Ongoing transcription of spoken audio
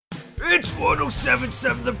It's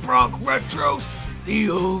 1077 The Bronx Retros, the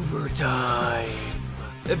overtime.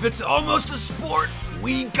 If it's almost a sport,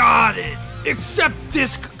 we got it. Except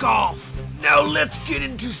disc golf. Now let's get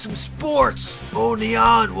into some sports. Only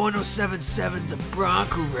on 1077 The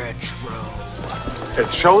Bronx Retro.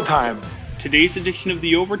 It's showtime. Today's edition of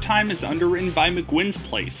The Overtime is underwritten by McGuinn's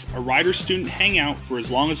Place, a rider-student hangout for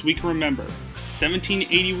as long as we can remember.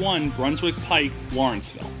 1781 Brunswick Pike,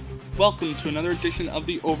 Lawrenceville. Welcome to another edition of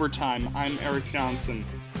The Overtime. I'm Erik Johnson.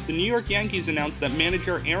 The New York Yankees announced that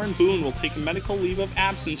manager Aaron Boone will take a medical leave of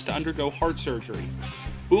absence to undergo heart surgery.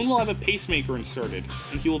 Boone will have a pacemaker inserted,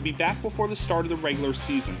 and he will be back before the start of the regular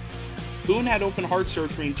season. Boone had open heart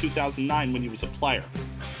surgery in 2009 when he was a player.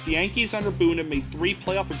 The Yankees under Boone have made 3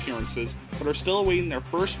 playoff appearances, but are still awaiting their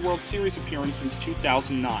first World Series appearance since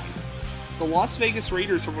 2009. The Las Vegas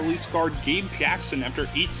Raiders have released guard Gabe Jackson after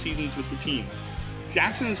 8 seasons with the team.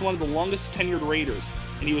 Jackson is one of the longest tenured Raiders,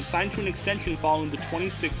 and he was signed to an extension following the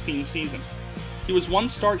 2016 season. He was 1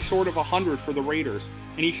 start short of 100 for the Raiders,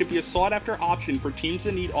 and he should be a sought-after option for teams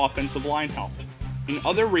that need offensive line help. In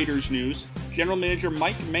other Raiders news, General Manager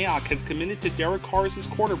Mike Mayock has committed to Derek Carr as his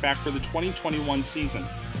quarterback for the 2021 season.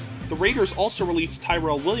 The Raiders also released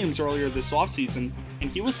Tyrell Williams earlier this offseason, and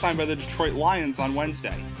he was signed by the Detroit Lions on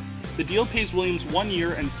Wednesday. The deal pays Williams 1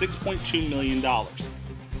 year and $6.2 million.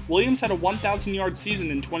 Williams had a 1,000-yard season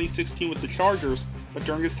in 2016 with the Chargers, but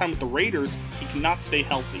during his time with the Raiders, he cannot stay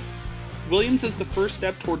healthy. Williams is the first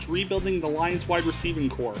step towards rebuilding the Lions' wide receiving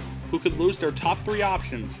core, who could lose their top 3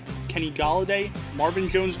 options, Kenny Golladay, Marvin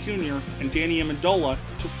Jones Jr., and Danny Amendola,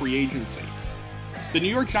 to free agency. The New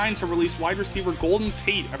York Giants have released wide receiver Golden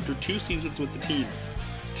Tate after 2 seasons with the team.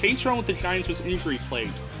 Tate's run with the Giants was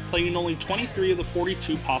injury-plagued, playing in only 23 of the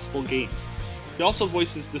 42 possible games. He also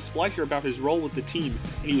voiced his displeasure about his role with the team,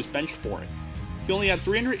 and he was benched for it. He only had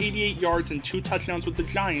 388 yards and 2 touchdowns with the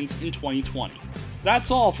Giants in 2020. That's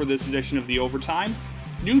all for this edition of The Overtime.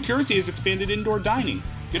 New Jersey has expanded indoor dining.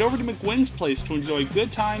 Get over to McGuinn's Place to enjoy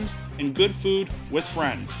good times and good food with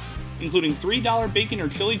friends, including $3 bacon or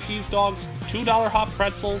chili cheese dogs, $2 hot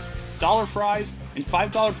pretzels, dollar fries, and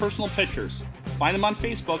 $5 personal pitchers. Find them on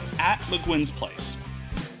Facebook at McGuinn's Place.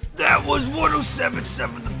 That was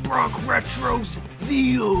 1077 The Bronx Retros,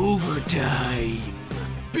 the overtime.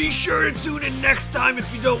 Be sure to tune in next time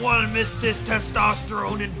if you don't want to miss this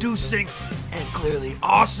testosterone-inducing and clearly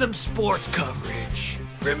awesome sports coverage.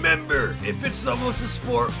 Remember, if it's almost a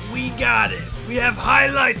sport, we got it. We have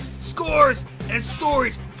highlights, scores, and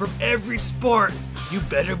stories from every sport. You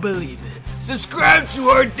better believe it. Subscribe to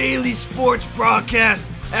our daily sports broadcast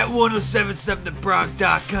at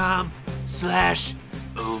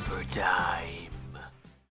 1077thebronx.com/overtime.